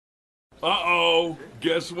Uh-oh.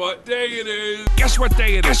 Guess what day it is? Guess what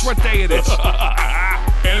day it is? Guess what day it is?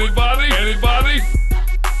 Anybody? Anybody?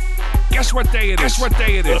 Guess what day it is? Guess what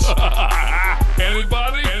day it is?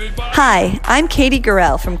 Anybody? Anybody? Hi, I'm Katie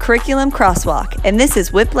Gurrell from Curriculum Crosswalk, and this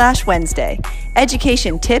is Whiplash Wednesday.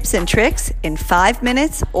 Education tips and tricks in 5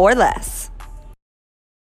 minutes or less.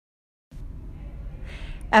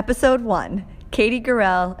 Episode 1, Katie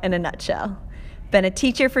Gurrell in a nutshell. Been a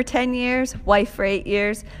teacher for 10 years, wife for 8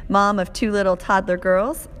 years, mom of 2 little toddler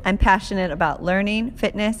girls. I'm passionate about learning,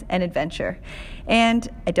 fitness, and adventure. And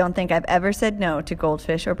I don't think I've ever said no to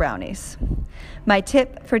goldfish or brownies. My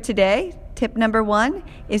tip for today, tip number 1,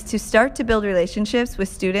 is to start to build relationships with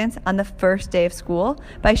students on the first day of school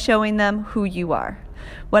by showing them who you are.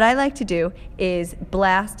 What I like to do is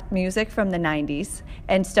blast music from the 90s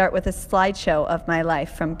and start with a slideshow of my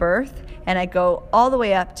life from birth, and I go all the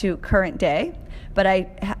way up to current day. But I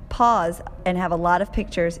pause and have a lot of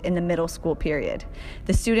pictures in the middle school period.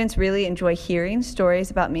 The students really enjoy hearing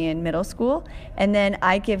stories about me in middle school, and then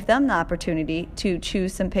I give them the opportunity to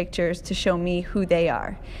choose some pictures to show me who they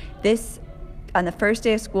are. On the first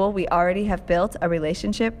day of school, we already have built a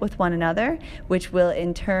relationship with one another, which will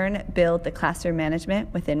in turn build the classroom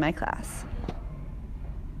management within my class.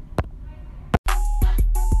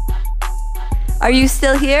 Are you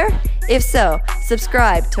still here? If so,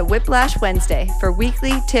 subscribe to Whiplash Wednesday for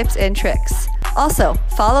weekly tips and tricks. Also,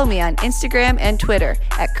 follow me on Instagram and Twitter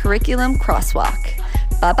at Curriculum Crosswalk.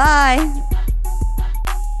 Bye-bye.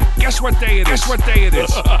 Guess what day it is? Guess what day it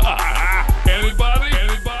is? Anybody?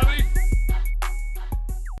 Anybody?